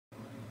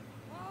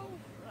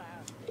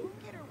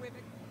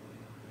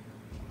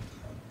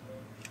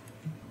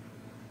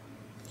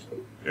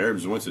The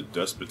Arabs went to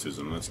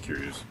despotism, that's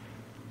curious.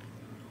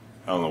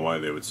 I don't know why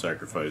they would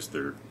sacrifice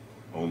their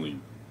only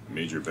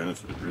major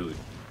benefit, really,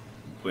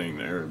 playing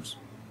the Arabs.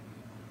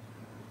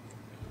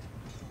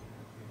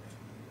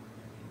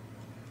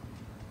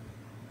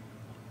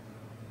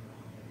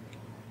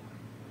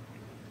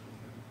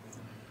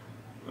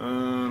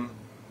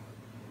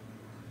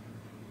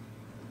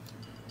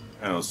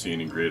 I don't see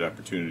any great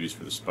opportunities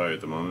for the spy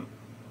at the moment.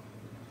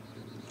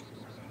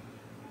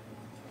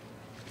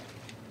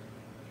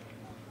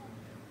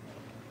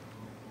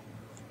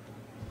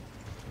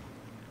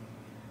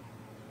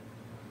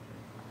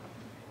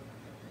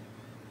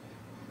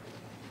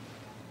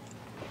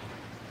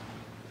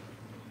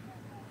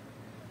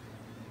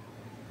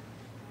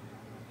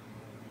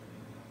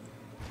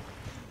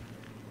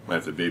 Might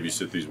have to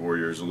babysit these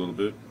warriors a little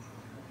bit.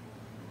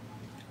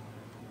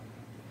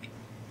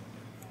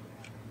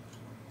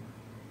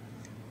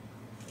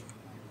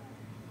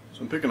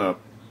 So I'm picking up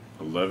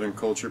 11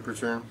 culture per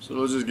turn, so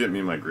it'll just get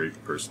me my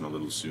great person a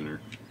little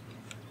sooner.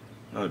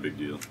 Not a big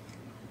deal.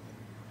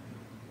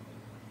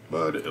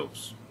 But it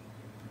helps.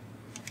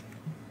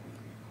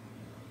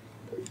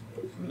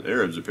 The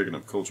Arabs are picking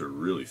up culture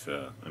really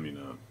fast.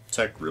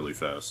 Tech really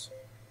fast.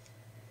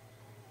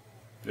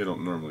 They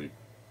don't normally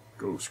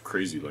go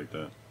crazy like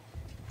that.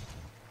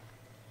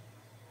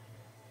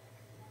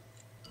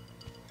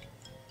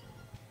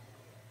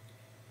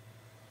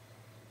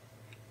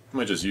 I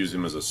might just use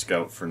him as a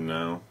scout for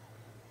now.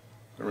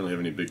 Don't really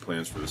have any big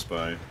plans for the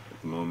spy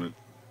at the moment.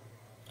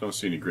 Don't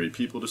see any great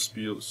people to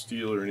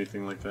steal or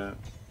anything like that.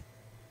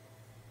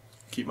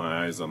 Keep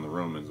my eyes on the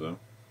Romans though.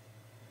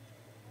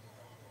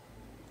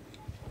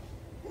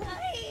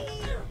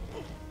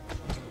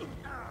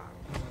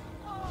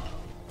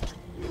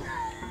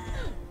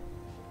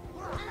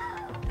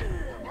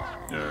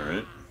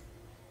 Alright.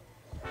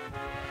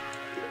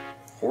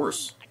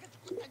 Horse.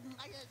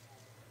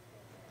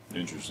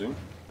 Interesting.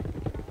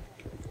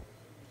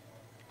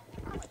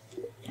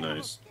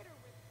 Nice.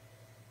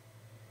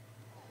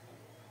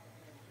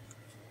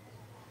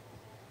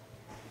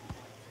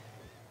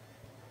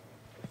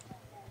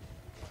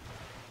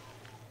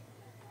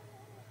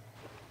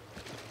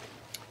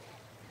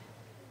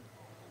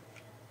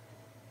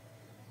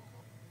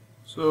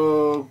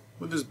 So,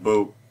 with this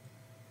boat,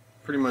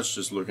 pretty much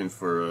just looking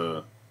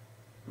for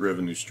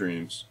revenue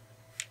streams.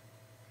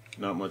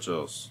 Not much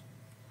else.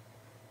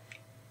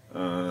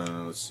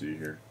 Let's see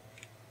here.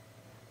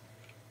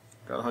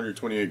 Got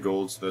 128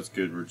 gold, so that's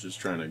good. We're just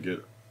trying to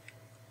get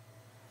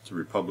to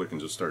Republic and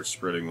just start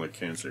spreading like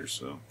cancer,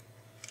 so.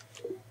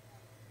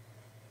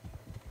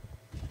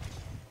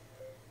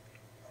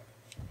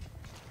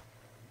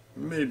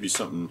 Maybe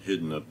something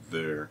hidden up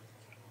there.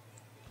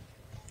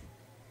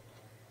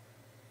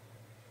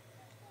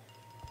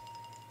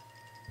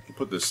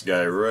 Put this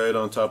guy right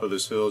on top of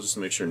this hill just to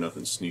make sure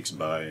nothing sneaks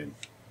by and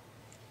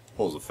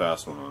pulls a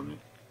fast one on me.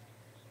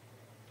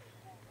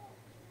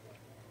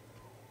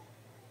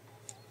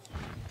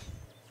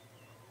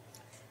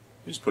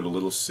 Just put a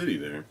little city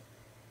there.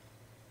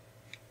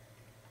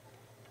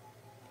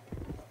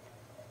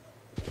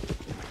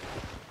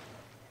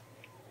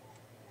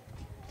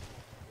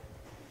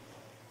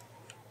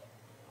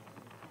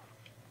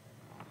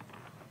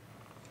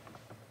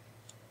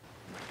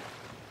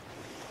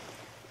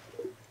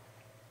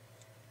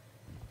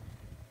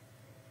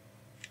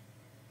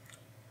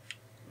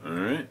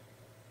 Alright.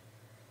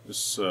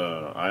 This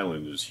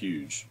island is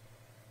huge.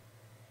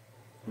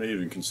 May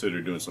even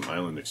consider doing some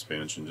island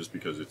expansion just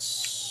because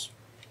it's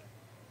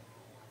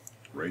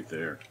right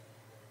there.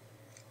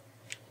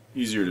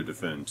 Easier to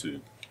defend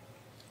too.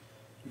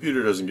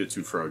 Computer doesn't get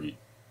too froggy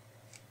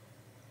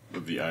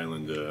with the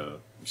island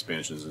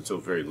expansions until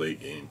very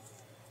late game.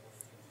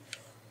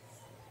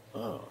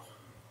 Oh.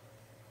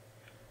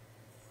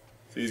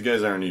 These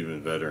guys aren't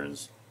even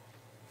veterans.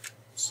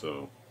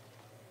 So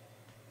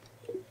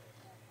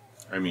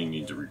I may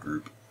need to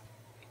regroup.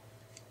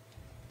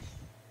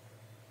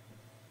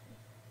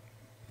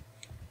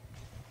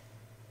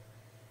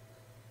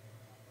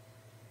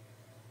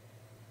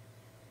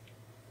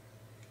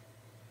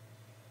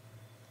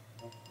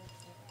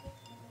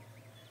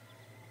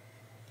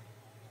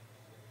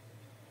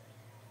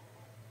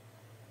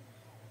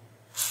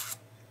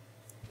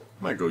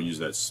 Might go use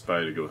that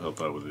spy to go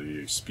help out with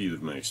the speed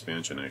of my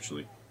expansion,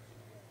 actually.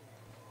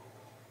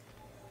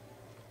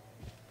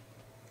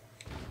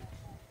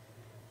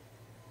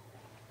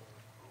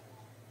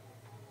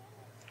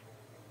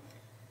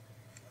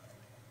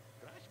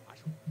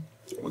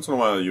 Once in a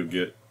while you'll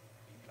get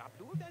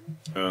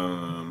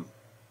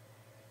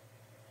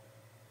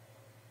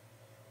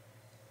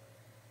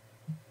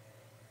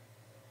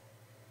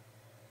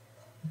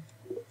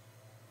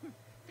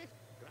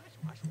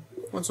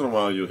once in a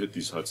while you'll hit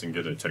these huts and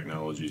get a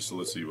technology, so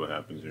let's see what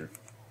happens here.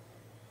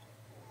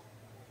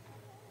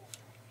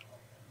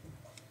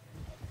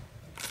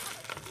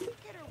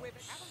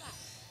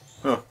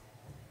 Huh.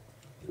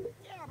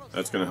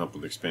 That's gonna help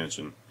with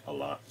expansion a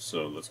lot,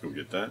 so let's go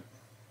get that.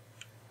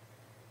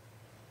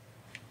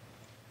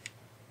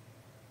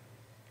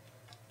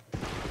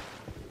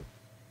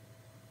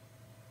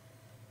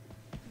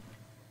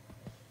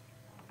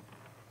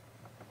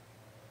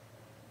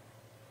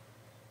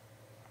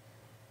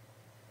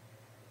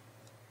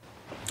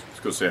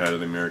 Let's go say hi to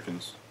the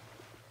Americans.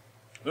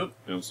 Oh,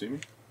 they don't see me.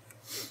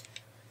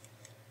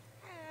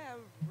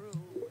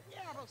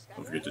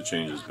 Don't forget to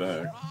change his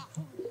back.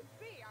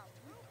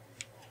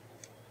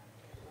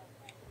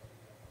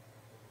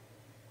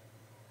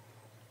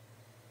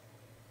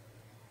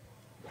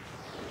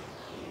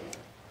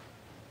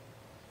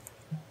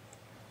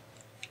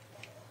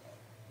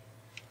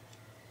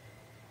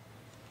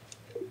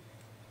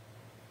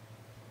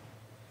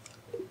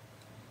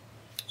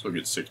 So I'll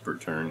get 6 per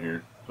turn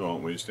here, so I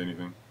won't waste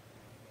anything.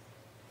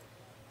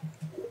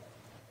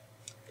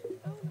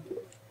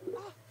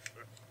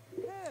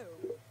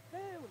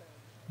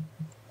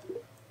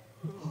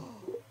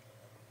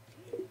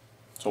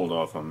 Let's hold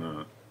off on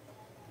that.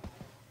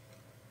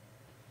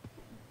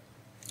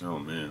 Oh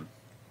man.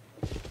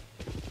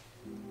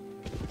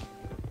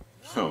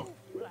 Oh.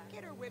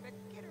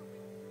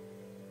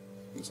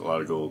 That's a lot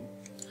of gold.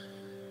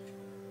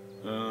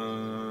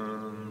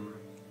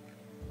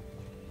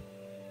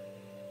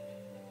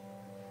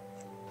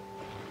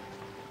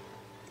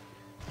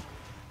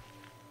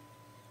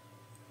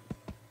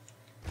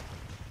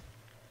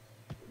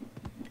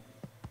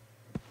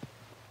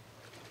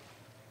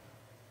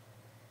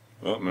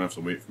 Well, I'm gonna have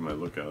to wait for my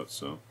lookout,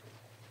 so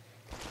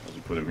I'll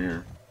just put him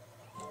here.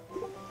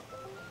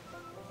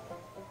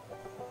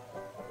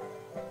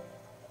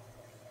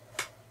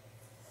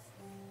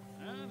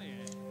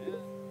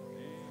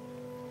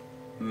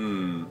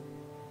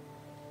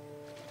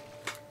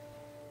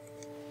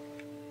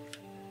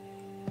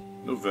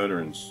 No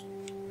veterans.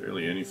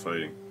 Barely any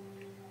fighting.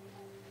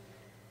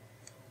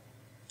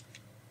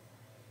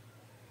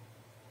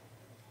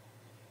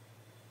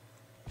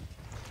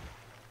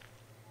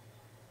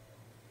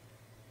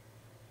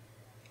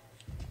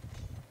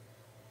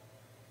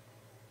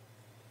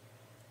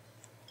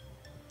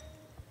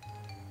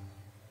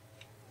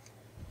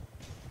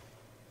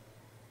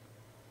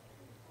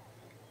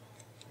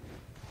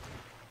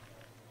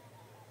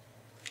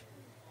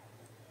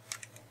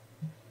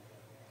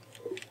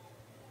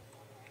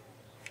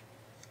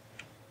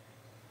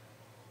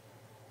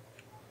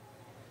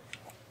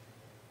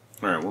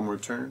 Alright, one more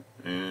turn,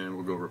 and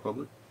we'll go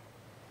Republic.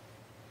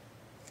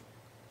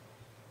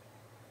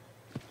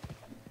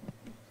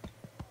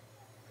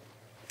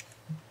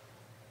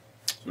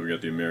 So we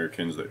got the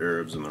Americans, the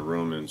Arabs, and the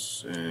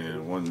Romans,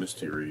 and one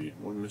mystery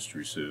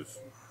civ.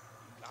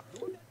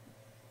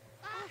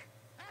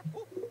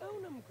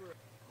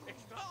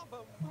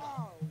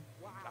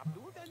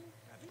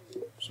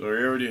 So we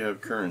already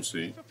have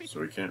currency, so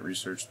we can't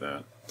research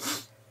that.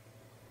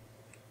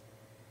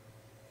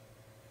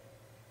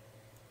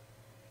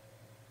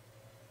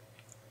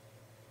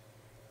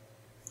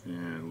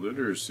 And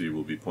literacy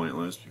will be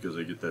pointless because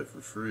I get that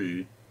for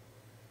free.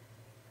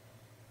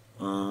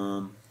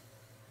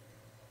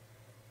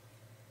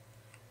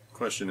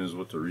 Question is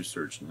what to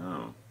research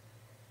now.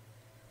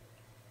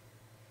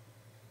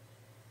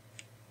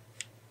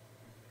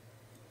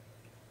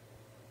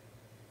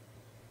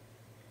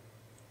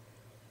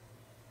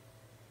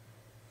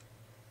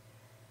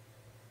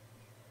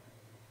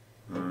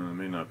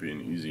 May not be an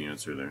easy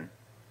answer there.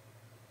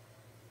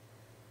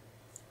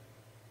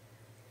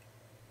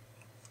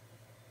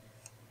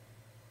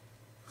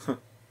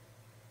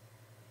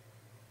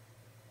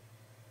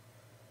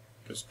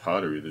 Guess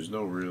pottery, there's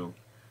no real...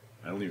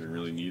 I don't even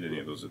really need any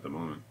of those at the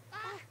moment.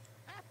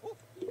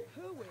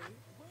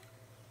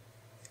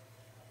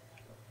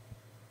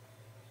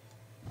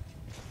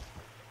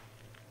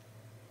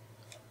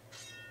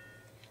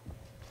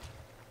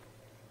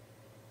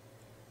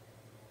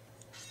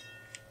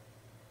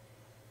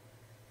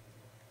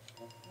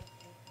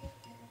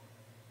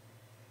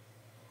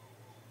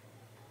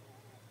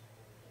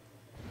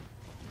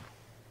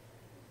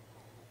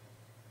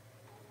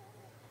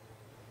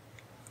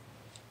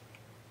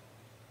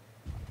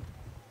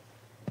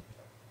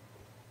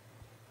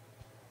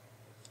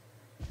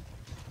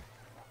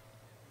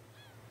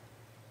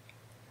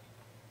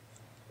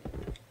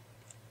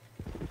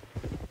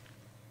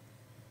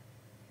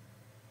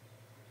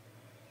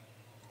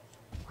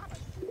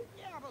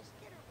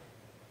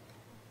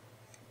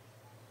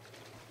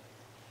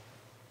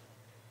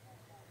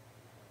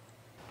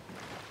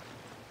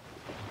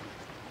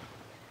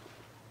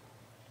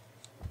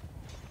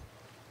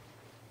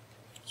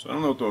 So I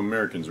don't know what the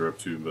Americans are up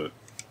to, but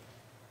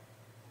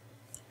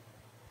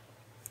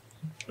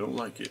don't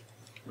like it,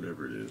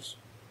 whatever it is.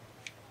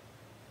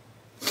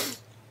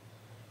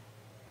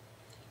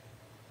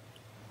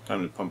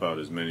 Time to pump out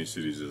as many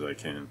cities as I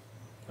can.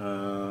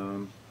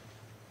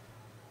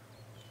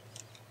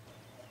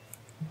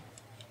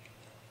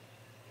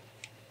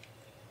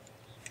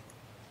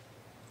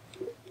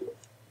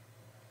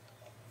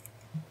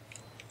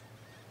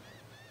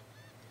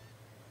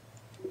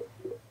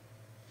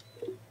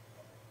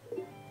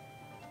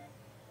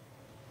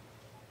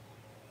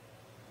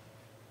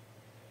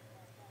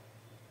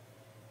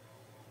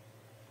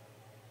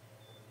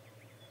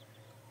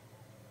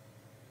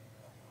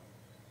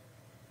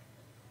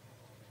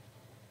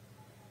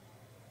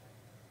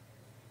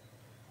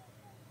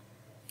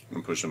 I'm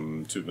gonna push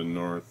them to the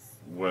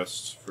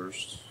northwest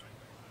first.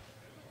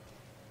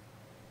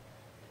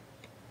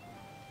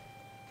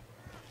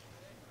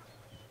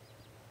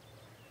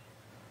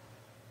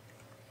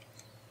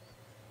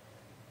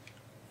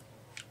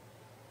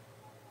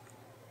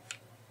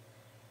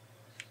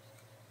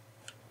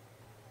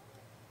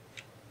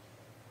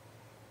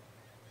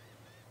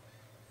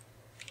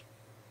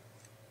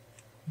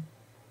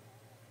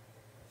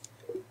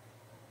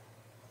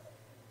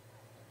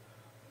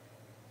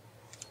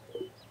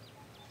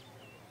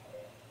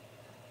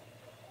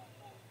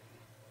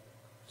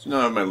 So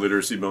now I have my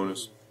literacy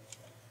bonus.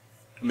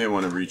 I may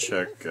want to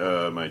recheck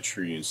my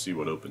tree and see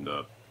what opened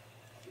up.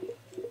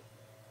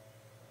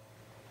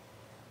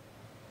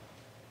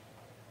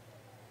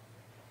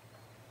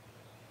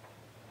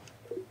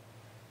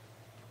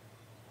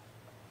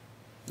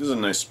 This is a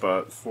nice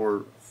spot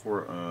for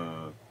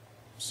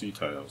sea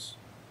tiles.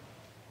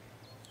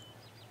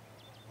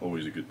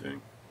 Always a good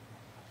thing.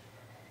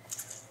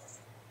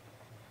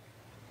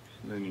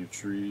 And then your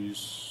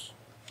trees.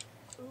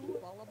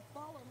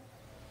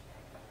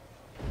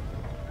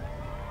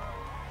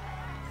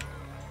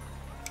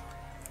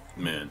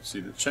 Man, see,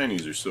 the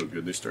Chinese are so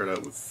good. They start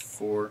out with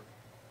four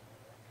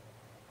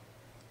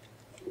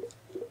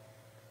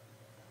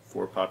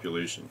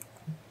population.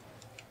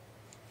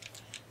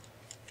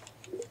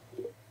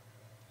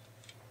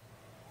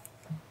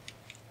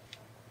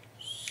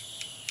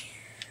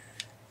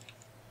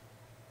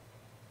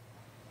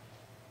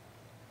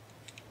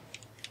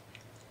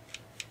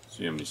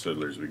 See how many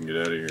settlers we can get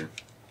out of here.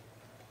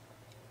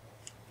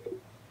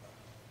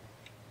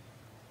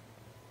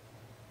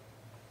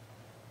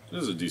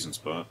 This is a decent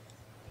spot.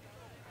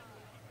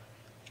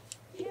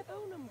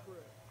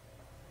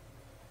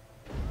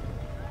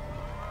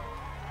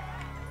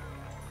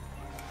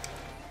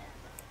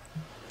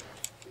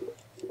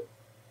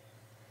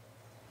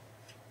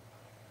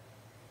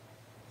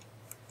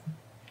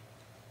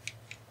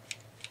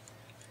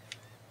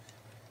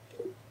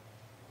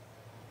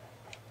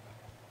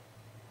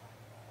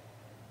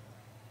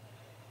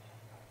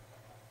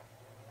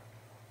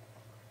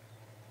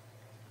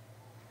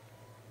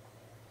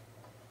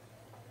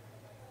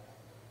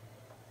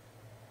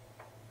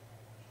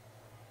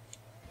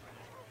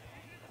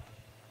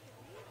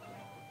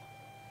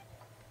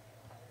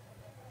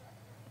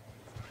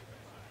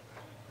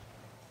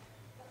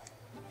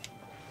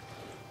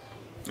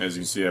 As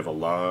you can see, I have a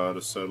lot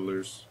of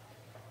settlers.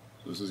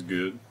 So this is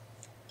good.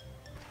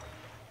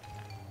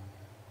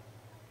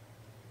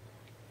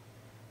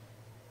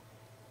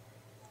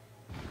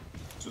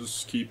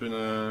 Just keeping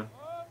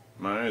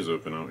my eyes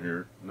open out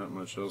here. Not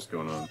much else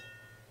going on.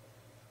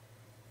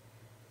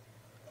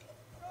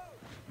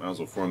 Might as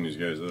well form these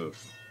guys up.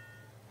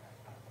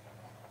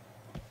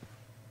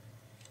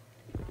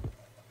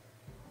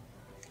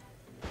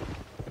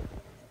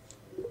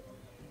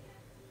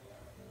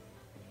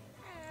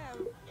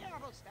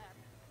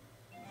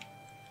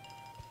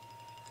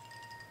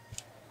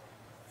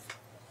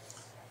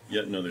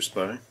 Yet another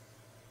spy.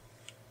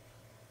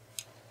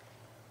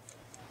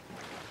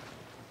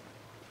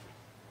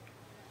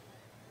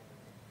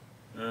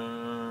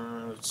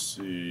 Let's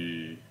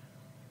see.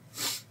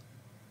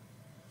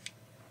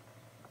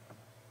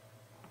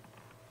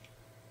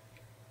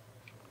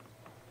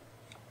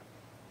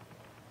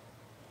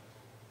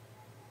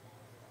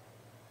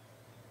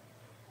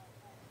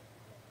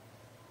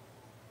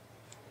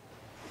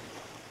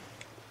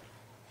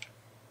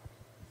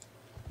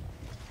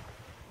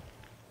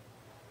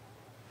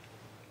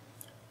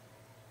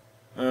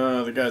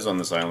 The guys on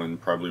this island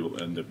probably will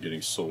end up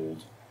getting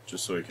sold,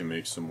 just so I can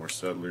make some more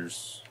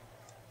settlers.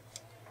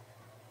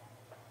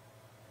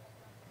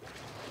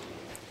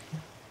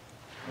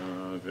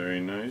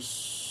 Very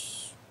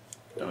nice.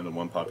 Down to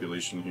one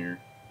population here.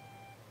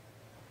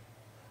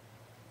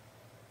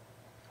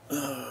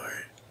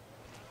 Alright.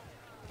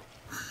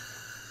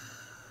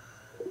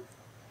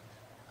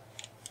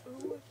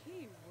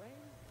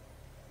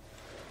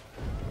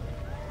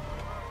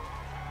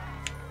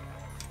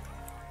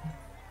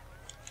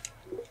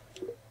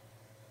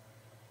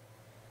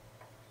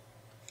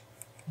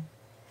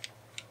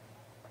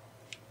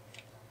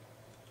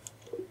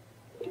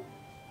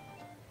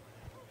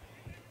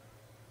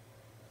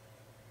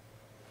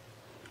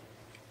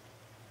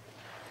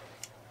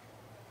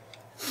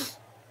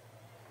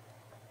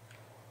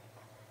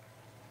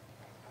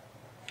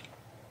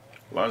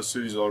 A lot of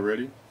cities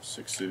already.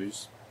 6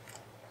 cities.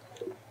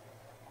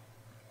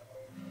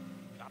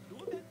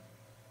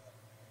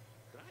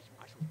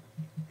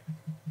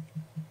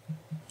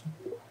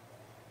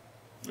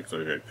 Looks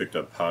like I picked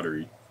up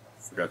pottery.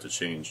 Forgot to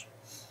change.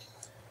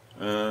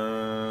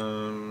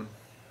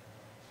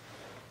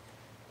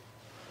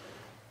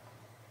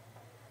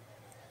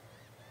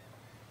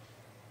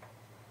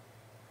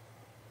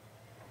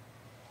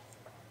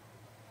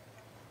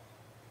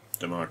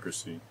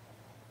 Democracy.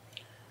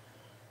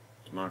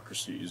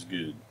 Democracy is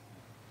good.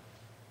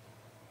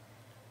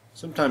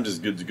 Sometimes it's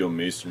good to go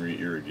masonry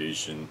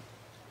irrigation.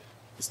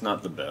 It's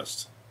not the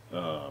best.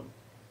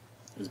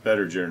 It's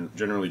better,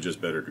 generally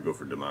just better to go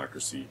for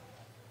democracy.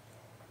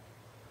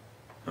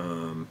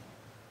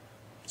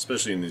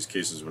 Especially in these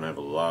cases when I have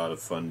a lot of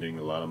funding,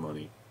 a lot of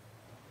money.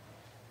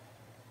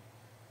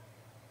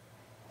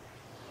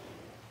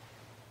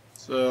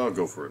 So I'll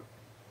go for it.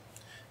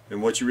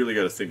 And what you really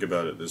got to think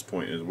about at this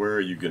point is, where are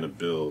you going to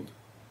build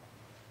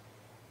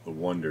the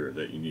wonder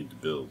that you need to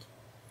build?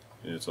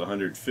 And it's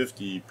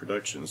 150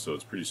 production, so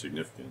it's pretty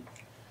significant.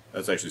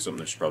 That's actually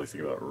something I should probably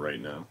think about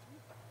right now.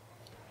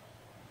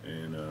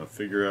 And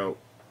figure out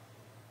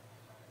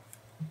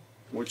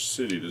which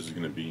city this is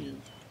going to be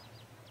in.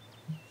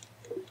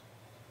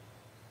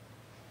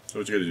 So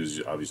what you gotta do is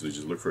obviously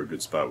just look for a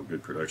good spot with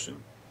good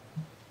production.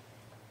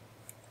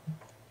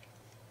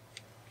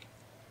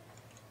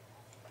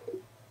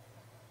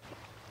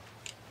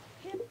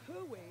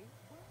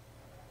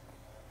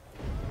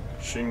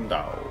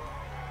 Qingdao.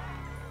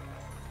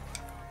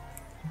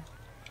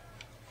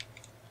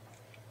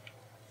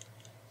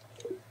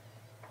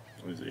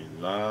 There's a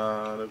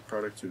lot of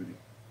productivity.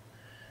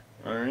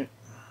 Alright.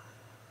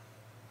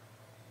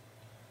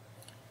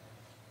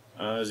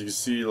 As you can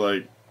see,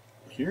 like,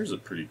 here's a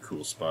pretty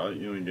cool spot.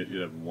 You only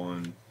you have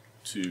 1,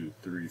 2,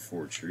 3,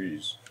 4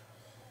 trees.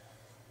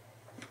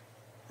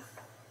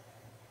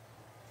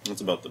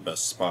 That's about the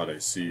best spot I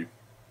see.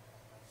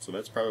 So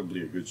that's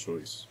probably a good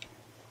choice.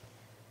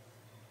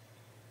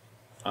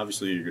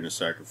 Obviously, you're going to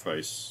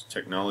sacrifice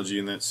technology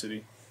in that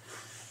city.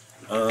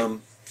 But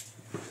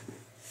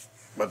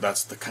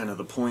that's the kind of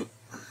the point.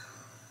 A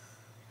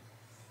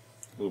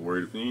little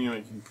worried. You know,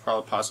 you can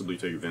probably possibly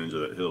take advantage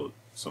of that hill at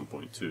some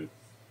point too.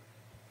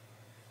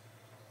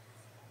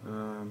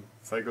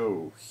 If I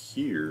go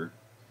here,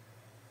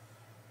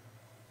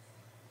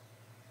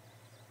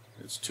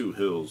 it's 2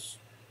 hills.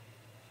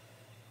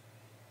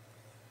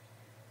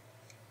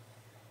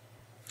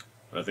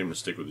 But I think I'm going to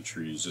stick with the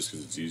trees just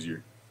because it's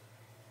easier.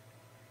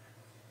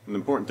 And the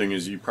important thing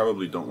is you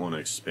probably don't want to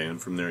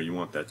expand from there. You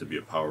want that to be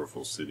a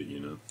powerful city, you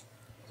know.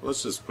 So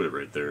let's just put it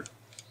right there.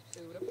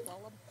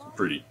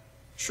 Pretty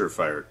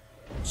surefire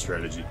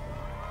strategy.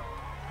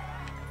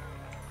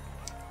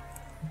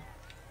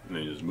 And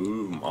then just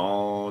move them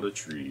all to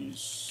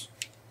trees.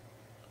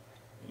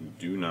 And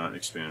do not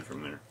expand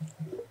from there.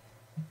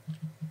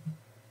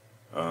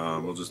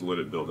 We'll just let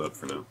it build up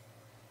for now.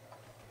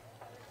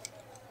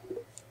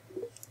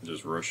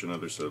 Just rush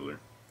another settler.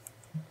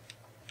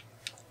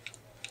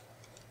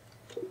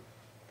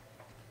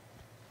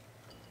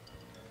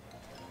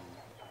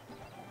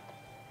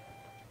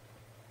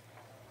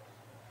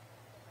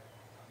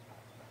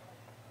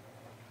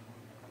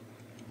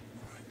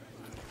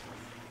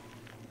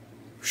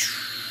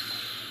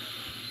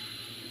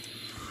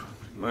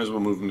 Might as well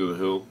move him to the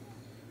hill.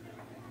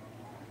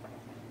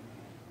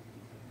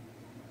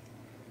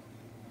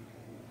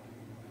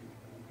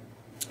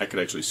 I could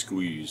actually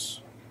squeeze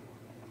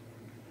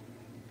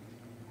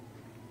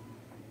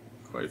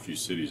quite a few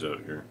cities out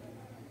here.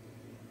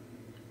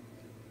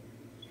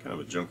 It's kind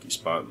of a junky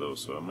spot though,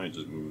 so I might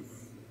just move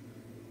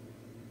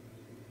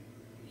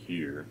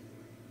here.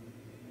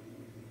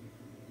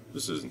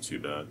 This isn't too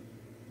bad.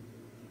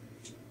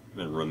 And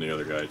then run the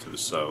other guy to the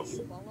south.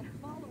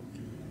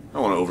 I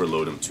don't want to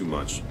overload him too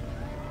much.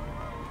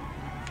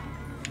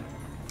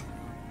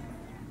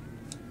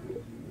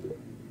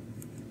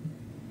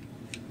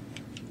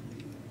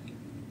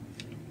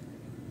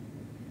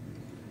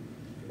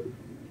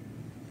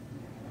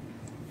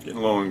 Getting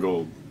low on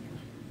gold.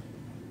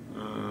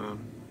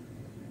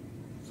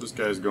 This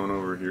guy's going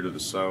over here to the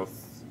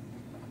south.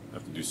 I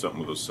have to do something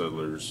with those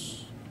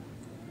settlers.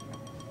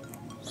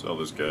 Sell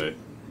this guy.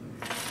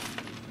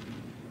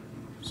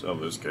 Sell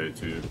this guy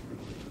too.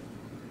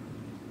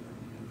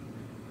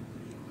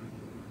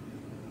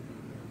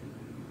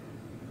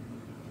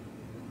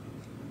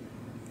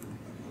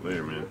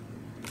 Later, man.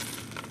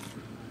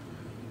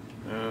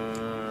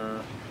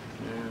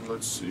 And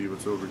let's see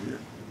what's over here.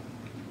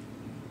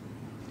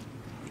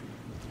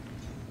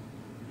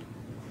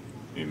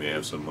 We may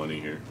have some money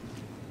here.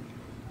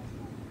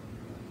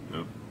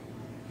 Nope.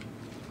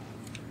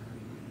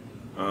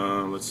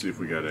 Let's see if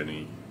we got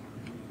any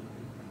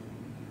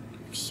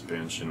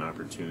expansion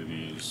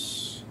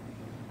opportunities.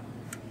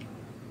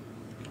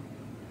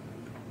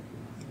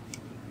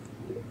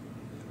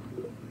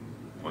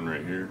 One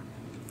right here.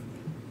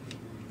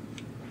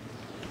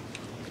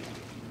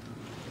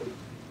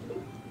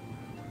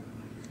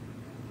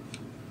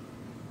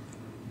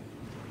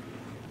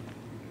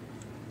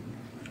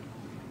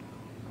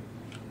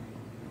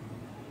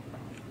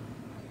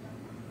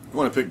 You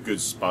want to pick good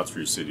spots for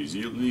your cities.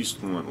 You at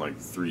least want like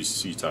 3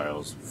 sea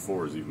tiles.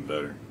 4 is even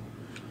better.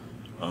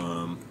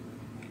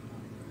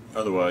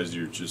 Otherwise,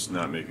 you're just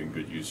not making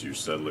good use of your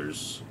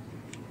settlers.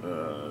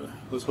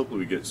 Let's hopefully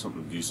we get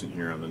something decent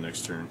here on the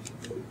next turn.